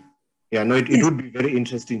much. Yeah, no, it would be very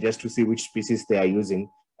interesting just to see which species they are using.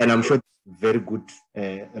 And I'm sure very good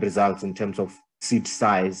results in terms of seed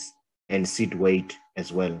size and seed weight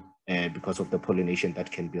as well, because of the pollination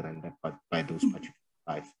that can be rendered by those particular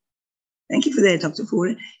flies. Thank you for that, Dr.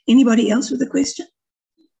 Fora. Anybody else with a question?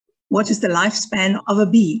 What is the lifespan of a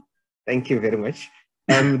bee? Thank you very much.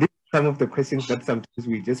 These are some of the questions that sometimes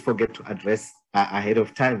we just forget to address ahead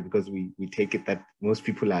of time, because we take it that most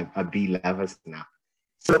people are bee lovers now.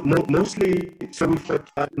 So mostly, so we've got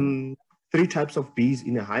 3 types of bees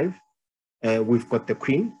in a hive. We've got the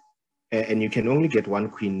queen, and you can only get one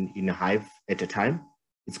queen in a hive at a time.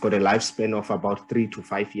 It's got a lifespan of about 3 to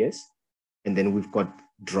 5 years. And then we've got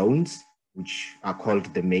drones, which are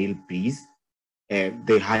called the male bees.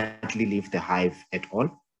 They hardly leave the hive at all.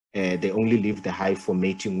 They only leave the hive for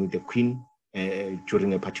mating with the queen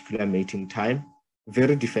during a particular mating time.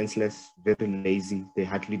 Very defenseless, very lazy. They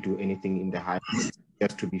hardly do anything in the hive,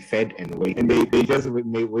 just to be fed and wait. And they just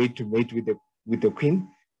wait to mate with the queen.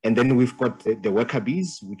 And then we've got the worker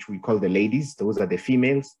bees, which we call the ladies. Those are the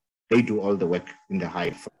females. They do all the work in the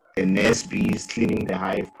hive. The nurse bees, cleaning the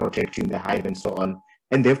hive, protecting the hive, and so on.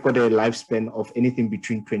 And they've got a lifespan of anything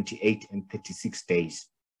between 28 and 36 days.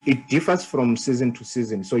 It differs from season to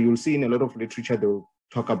season. So you'll see in a lot of literature, they'll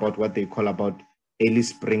talk about what they call about early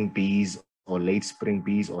spring bees or late spring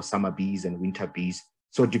bees or summer bees and winter bees.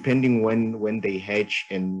 So depending when they hatch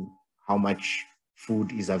and how much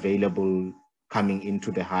food is available coming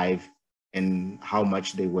into the hive and how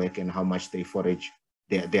much they work and how much they forage,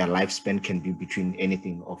 their lifespan can be between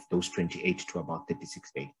anything of those 28 to about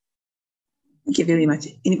 36 days. Thank you very much.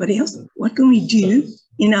 Anybody else? What can we do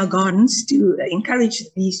in our gardens to encourage the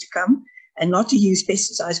bees to come and not to use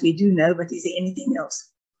pesticides? We do know, but is there anything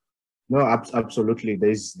else? No, absolutely.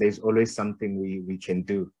 There's always something we can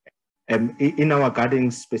do. In our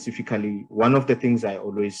gardens specifically, one of the things I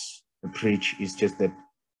always preach is just that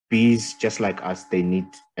bees, just like us, they need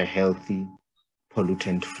a healthy,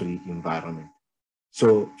 pollutant-free environment.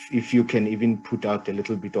 So if you can even put out a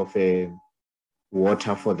little bit of a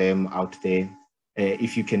water for them out there,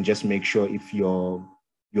 if you can just make sure if you're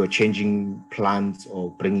changing plants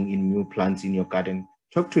or bringing in new plants in your garden,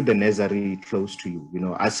 talk to the nursery close to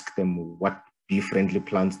you, ask them what bee-friendly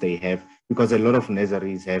plants they have, because a lot of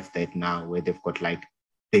nurseries have that now, where they've got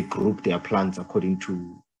they group their plants according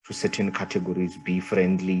to certain categories: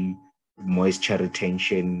 bee-friendly, moisture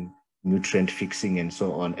retention, nutrient fixing, and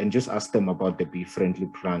so on. And just ask them about the bee-friendly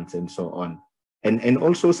plants and so on. And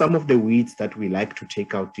also some of the weeds that we like to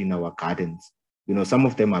take out in our gardens, some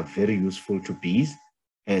of them are very useful to bees.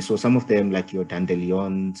 So some of them, like your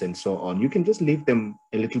dandelions and so on, you can just leave them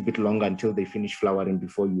a little bit longer until they finish flowering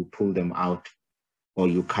before you pull them out or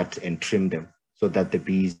you cut and trim them so that the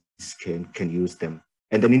bees can use them.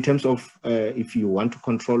 And then in terms of if you want to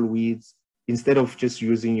control weeds, instead of just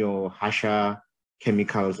using your harsher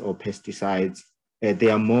chemicals or pesticides,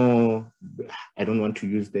 they are more, I don't want to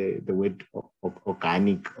use the word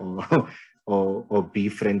organic or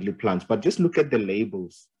bee-friendly plants, but just look at the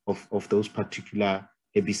labels of those particular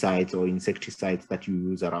herbicides or insecticides that you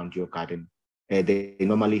use around your garden. They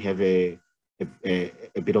normally have a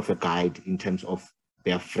bit of a guide in terms of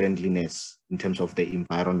their friendliness, in terms of the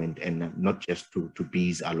environment, and not just to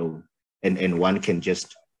bees alone. And one can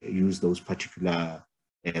just use those particular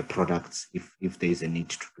products if there is a need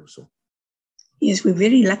to do so. Yes, we're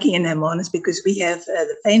very lucky in Hermanus because we have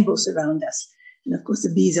the fynbos around us. And of course,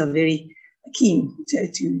 the bees are very keen to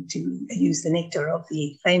use the nectar of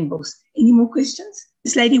the fynbos. Any more questions?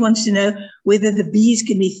 This lady wants to know whether the bees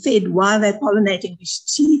can be fed while they're pollinating.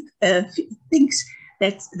 She thinks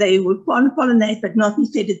that they will pollinate but not be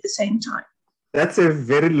fed at the same time. That's a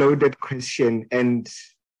very loaded question, and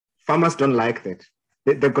farmers don't like that.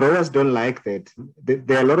 The growers don't like that.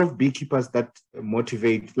 There are a lot of beekeepers that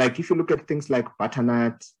motivate. Like if you look at things like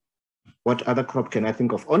butternut, what other crop can I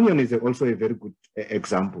think of? Onion is also a very good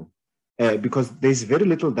example because there's very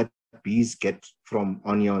little that bees get from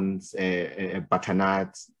onions,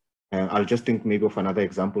 butternuts. I'll just think maybe of another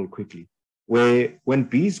example quickly, where when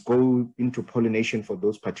bees go into pollination for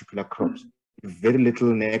those particular crops, very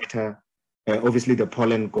little nectar. Obviously, the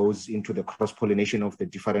pollen goes into the cross-pollination of the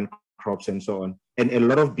different crops and so on. And a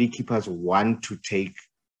lot of beekeepers want to take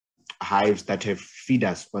hives that have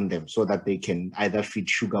feeders on them so that they can either feed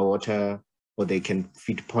sugar water or they can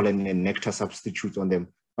feed pollen and nectar substitutes on them.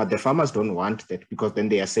 But the farmers don't want that because then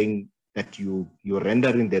they are saying that you're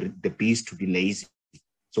rendering the bees to be lazy.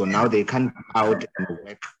 So now they can't go out and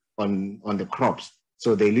work on the crops.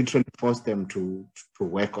 So they literally force them to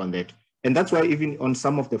work on that. And that's why even on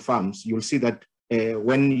some of the farms, you'll see that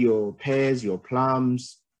when your pears, your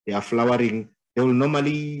plums, they are flowering, they will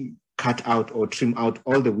normally cut out or trim out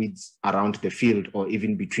all the weeds around the field or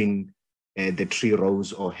even between the tree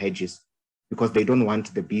rows or hedges, because they don't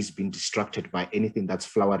want the bees being distracted by anything that's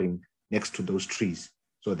flowering next to those trees.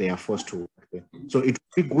 So they are forced to work there. So it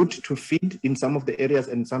would be good to feed in some of the areas,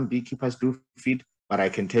 and some beekeepers do feed, but I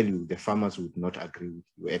can tell you the farmers would not agree with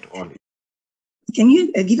you at all. Can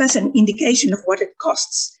you give us an indication of what it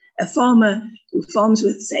costs a farmer who farms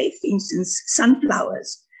with, say, for instance,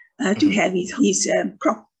 sunflowers to have his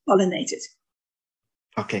crop pollinated?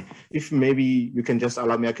 Okay, if maybe you can just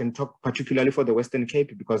allow me, I can talk particularly for the Western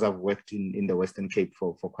Cape because I've worked in the Western Cape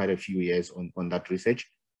for quite a few years on that research.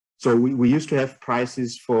 So we used to have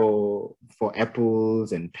prices for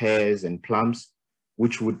apples and pears and plums,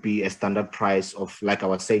 which would be a standard price of, like I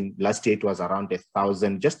was saying, last year it was around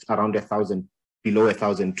 1,000, just around 1,000, below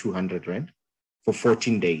 1,200 rand for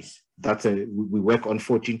 14 days. We work on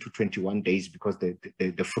 14 to 21 days because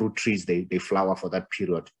the fruit trees, they flower for that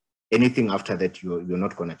period. Anything after that, you're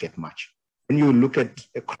not going to get much. When you look at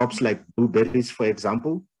crops like blueberries, for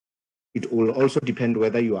example, it will also depend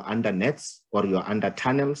whether you are under nets or you are under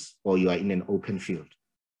tunnels or you are in an open field.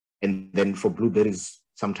 And then for blueberries,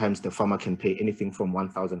 sometimes the farmer can pay anything from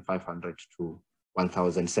 1,500 to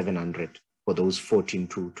 1,700 for those 14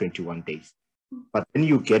 to 21 days. But then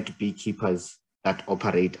you get beekeepers that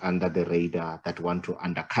operate under the radar, that want to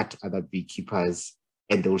undercut other beekeepers,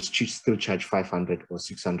 and they'll still charge 500 or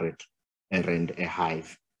 600 rand a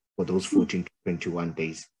hive for those 14 to 21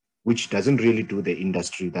 days, which doesn't really do the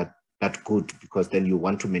industry that good, because then you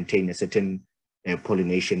want to maintain a certain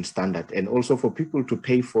pollination standard, and also for people to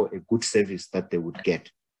pay for a good service that they would get.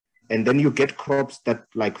 And then you get crops that,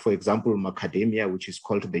 like, for example, macadamia, which is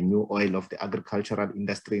called the new oil of the agricultural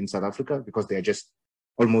industry in South Africa, because they are just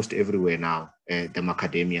almost everywhere now, the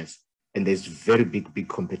macadamias. And there's very big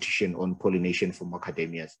competition on pollination for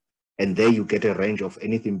macadamias. And there you get a range of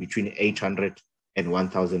anything between 800 and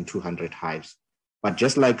 1,200 hives. But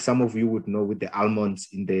just like some of you would know with the almonds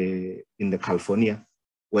in the California,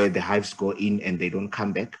 where the hives go in and they don't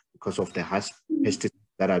come back because of the pesticides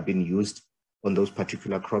that are being used on those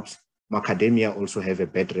particular crops, macadamia also have a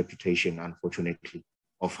bad reputation, unfortunately,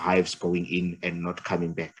 of hives going in and not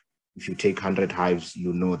coming back. If you take 100 hives,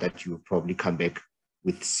 you know that you will probably come back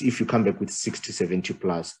with, if you come back with 60, 70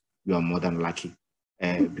 plus, you are more than lucky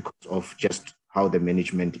because of just how the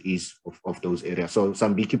management is of those areas. So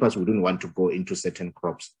some beekeepers wouldn't want to go into certain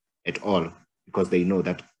crops at all because they know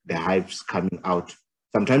that the hives coming out,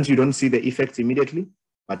 sometimes you don't see the effects immediately,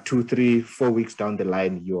 but 2, 3, 4 weeks down the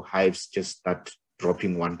line, your hives just start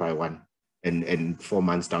dropping one by one. And 4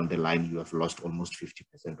 months down the line, you have lost almost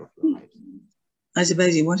 50% of your hives. I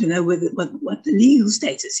suppose you want to know what the legal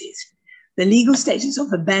status is. The legal status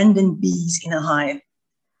of abandoned bees in a hive.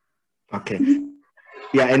 Okay.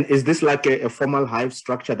 Yeah, and is this like a formal hive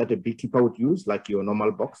structure that a beekeeper would use, like your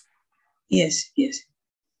normal box? Yes.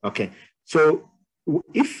 Okay. So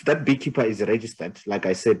if that beekeeper is registered, like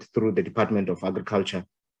I said, through the Department of Agriculture,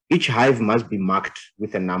 each hive must be marked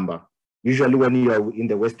with a number. Usually when you are in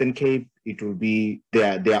the Western Cape, it will be, they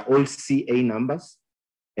are all CA numbers.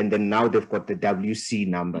 And then now they've got the WC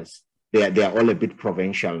numbers. They are all a bit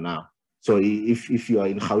provincial now. So if you are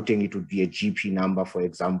in Gauteng, it would be a GP number, for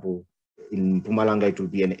example. In Mpumalanga, it will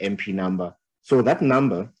be an MP number. So that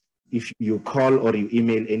number, if you call or you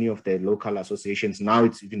email any of the local associations, now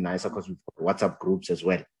it's even nicer because we've got WhatsApp groups as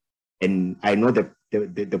well. And I know that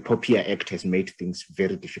the POPIA Act has made things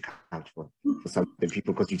very difficult for some of the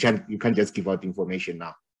people, because you can't just give out information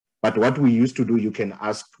now. But what we used to do, you can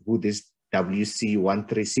ask who this WC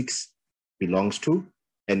 136 belongs to,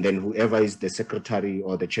 and then whoever is the secretary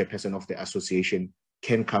or the chairperson of the association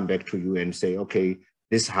can come back to you and say, okay,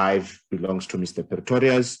 this hive belongs to Mr.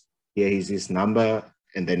 Pretorius, here is his number,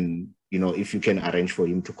 and then, if you can arrange for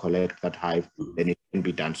him to collect that hive, then it can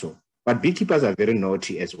be done so. But beekeepers are very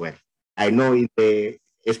naughty as well. I know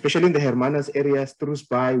especially in the Hermanas areas, Tlou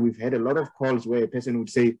by, we've had a lot of calls where a person would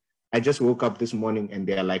say, I just woke up this morning and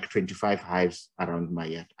there are like 25 hives around my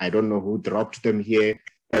yard. I don't know who dropped them here,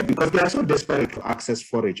 because they are so desperate to access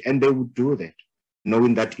forage, and they would do that,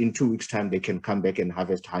 knowing that in 2 weeks' time they can come back and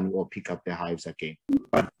harvest honey or pick up their hives again.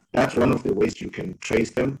 But that's one of the ways you can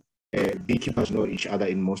trace them. Beekeepers know each other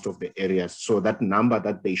in most of the areas, so that number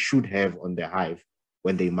that they should have on their hive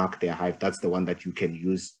when they mark their hive, that's the one that you can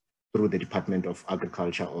use through the Department of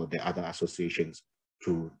Agriculture or the other associations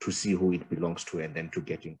to see who it belongs to, and then to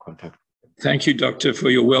get in contact. Thank you, Doctor, for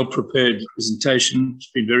your well-prepared presentation. It's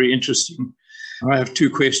been very interesting. I have two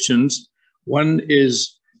questions. One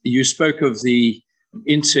is, you spoke of the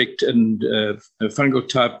insect and fungal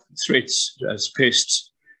type threats as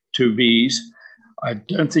pests to bees. I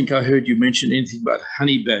don't think I heard you mention anything about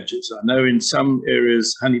honey badgers. I know in some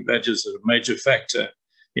areas honey badgers are a major factor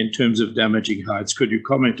in terms of damaging hives. Could you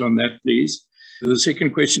comment on that, please? The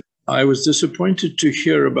second question, I was disappointed to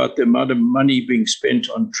hear about the amount of money being spent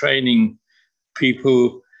on training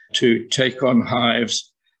people to take on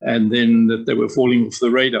hives, and then that they were falling off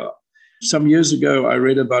the radar. Some years ago, I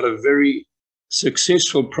read about a very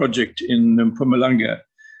successful project in Mpumalanga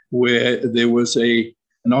where there was an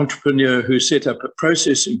entrepreneur who set up a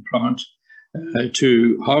processing plant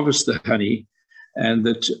to harvest the honey, and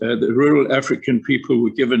that the rural African people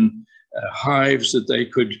were given hives that they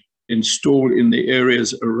could install in the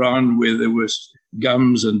areas around where there was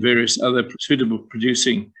gums and various other suitable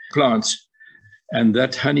producing plants. And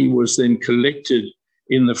that honey was then collected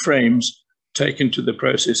in the frames, taken to the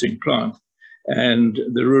processing plant. And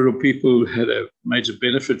the rural people had a major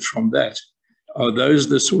benefit from that. Are those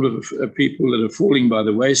the sort of people that are falling by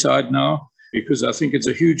the wayside now? Because I think it's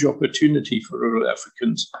a huge opportunity for rural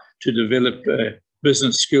Africans to develop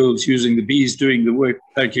business skills using the bees doing the work.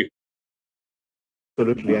 Thank you.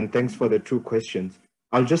 Absolutely, and thanks for the two questions.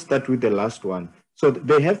 I'll just start with the last one. So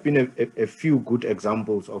there have been a few good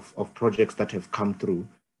examples of projects that have come through.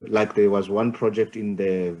 Like there was one project in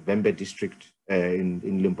the Vembe district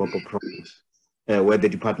in Limpopo province, where the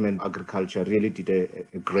Department of Agriculture really did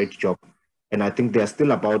a great job. And I think there are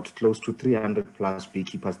still about close to 300 plus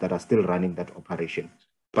beekeepers that are still running that operation.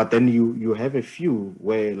 But then you have a few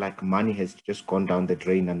where like money has just gone down the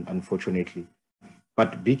drain, and unfortunately.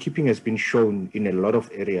 But beekeeping has been shown in a lot of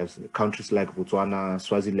areas, countries like Botswana,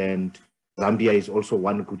 Swaziland. Zambia is also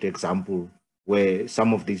one good example where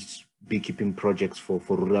some of these beekeeping projects for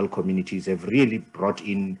rural communities have really brought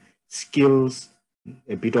in skills,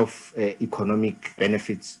 a bit of economic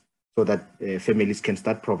benefits, so that families can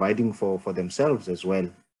start providing for themselves as well.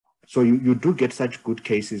 So you do get such good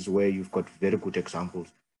cases where you've got very good examples.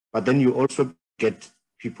 But then you also get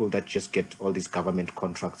people that just get all these government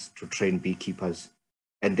contracts to train beekeepers,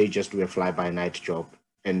 and they just do a fly-by-night job.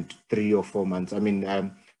 And 3 or 4 months, I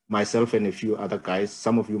mean, myself and a few other guys,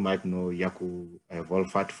 some of you might know Yaku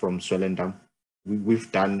Wolfert from Swellendam.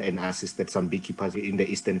 We've done and assisted some beekeepers in the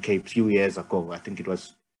Eastern Cape a few years ago. I think it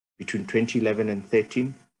was between 2011 and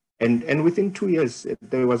 13. And within 2 years,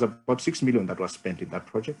 there was about 6 million that was spent in that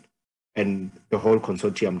project. And the whole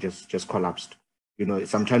consortium just collapsed. You know,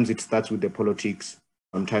 sometimes it starts with the politics.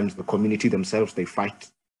 Sometimes the community themselves, they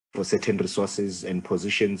fight for certain resources and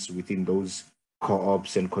positions within those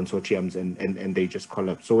co-ops and consortiums, and they just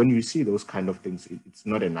collapse. So when you see those kind of things, it's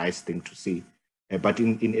not a nice thing to see. But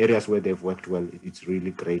in areas where they've worked well, it's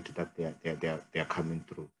really great that they're coming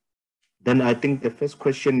through. Then I think the first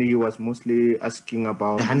question you was mostly asking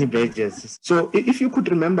about the honey badgers. So if you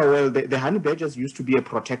could remember well, the honey badgers used to be a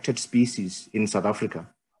protected species in South Africa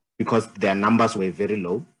because their numbers were very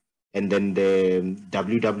low. And then the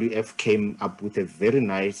WWF came up with a very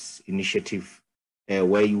nice initiative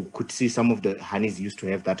where you could see some of the honeys used to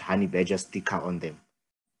have that honey badger sticker on them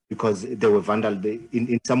because they were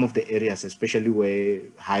in some of the areas, especially where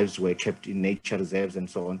hives were kept in nature reserves and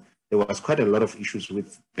so on. There was quite a lot of issues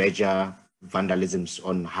with badger vandalisms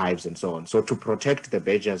on hives and so on. So to protect the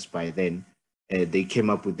badgers by then, they came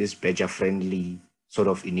up with this badger-friendly sort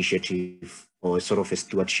of initiative or sort of a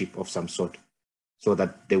stewardship of some sort, so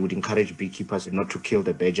that they would encourage beekeepers not to kill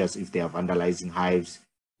the badgers if they are vandalizing hives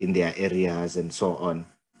in their areas and so on.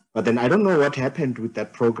 But then I don't know what happened with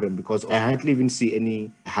that program, because I hardly even see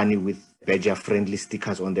any honey with badger-friendly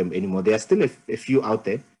stickers on them anymore. There are still a few out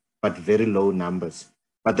there, but very low numbers.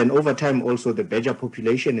 But then over time also, the badger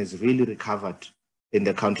population has really recovered in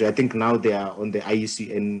the country. I think now they are on the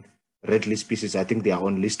IUCN red list species. I think they are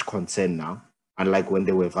on list concern now, unlike when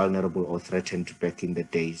they were vulnerable or threatened back in the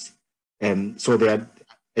days. So they are,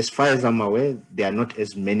 as far as I'm aware, there are not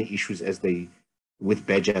as many issues with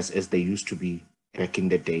badgers as they used to be back in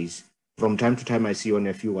the days. From time to time, I see on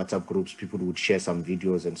a few WhatsApp groups, people would share some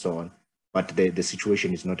videos and so on, but the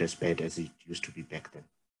situation is not as bad as it used to be back then.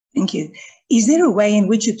 Thank you. Is there a way in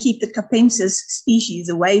which you keep the Capensis species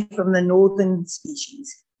away from the northern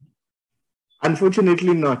species?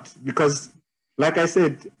 Unfortunately not, because like I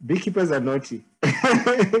said, beekeepers are naughty.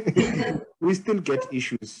 We still get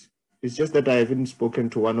issues. It's just that I haven't spoken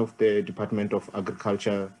to one of the Department of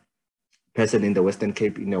Agriculture person in the Western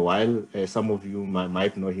Cape in a while. Some of you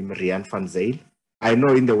might know him, Rian van Zyl. I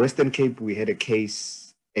know in the Western Cape, we had a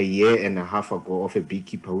case a year and a half ago of a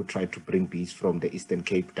beekeeper who tried to bring bees from the Eastern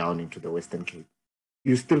Cape down into the Western Cape.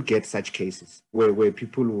 You still get such cases where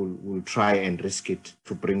people will try and risk it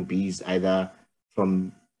to bring bees either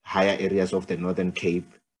from higher areas of the Northern Cape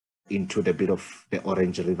into the bit of the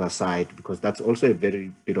Orange River side, because that's also a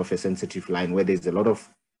very bit of a sensitive line where there's a lot of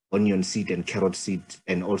onion seed and carrot seed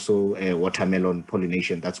and also watermelon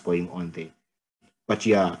pollination that's going on there. But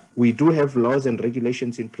yeah, we do have laws and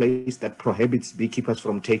regulations in place that prohibits beekeepers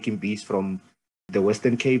from taking bees from the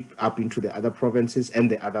Western Cape up into the other provinces and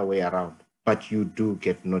the other way around. But you do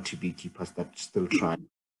get naughty beekeepers that still try.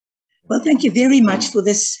 Well, thank you very much for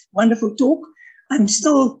this wonderful talk. I'm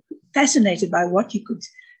still fascinated by what you could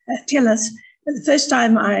tell us. The first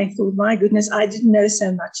time I thought, my goodness, I didn't know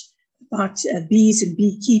so much about bees and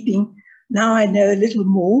beekeeping. Now I know a little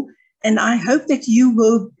more, and I hope that you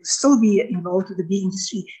will still be involved with the bee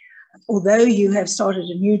industry, although you have started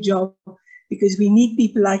a new job, because we need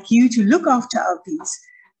people like you to look after our bees.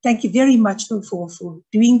 Thank you very much for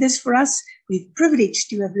doing this for us. We're privileged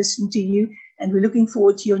to have listened to you, and we're looking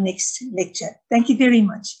forward to your next lecture. Thank you very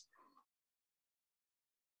much.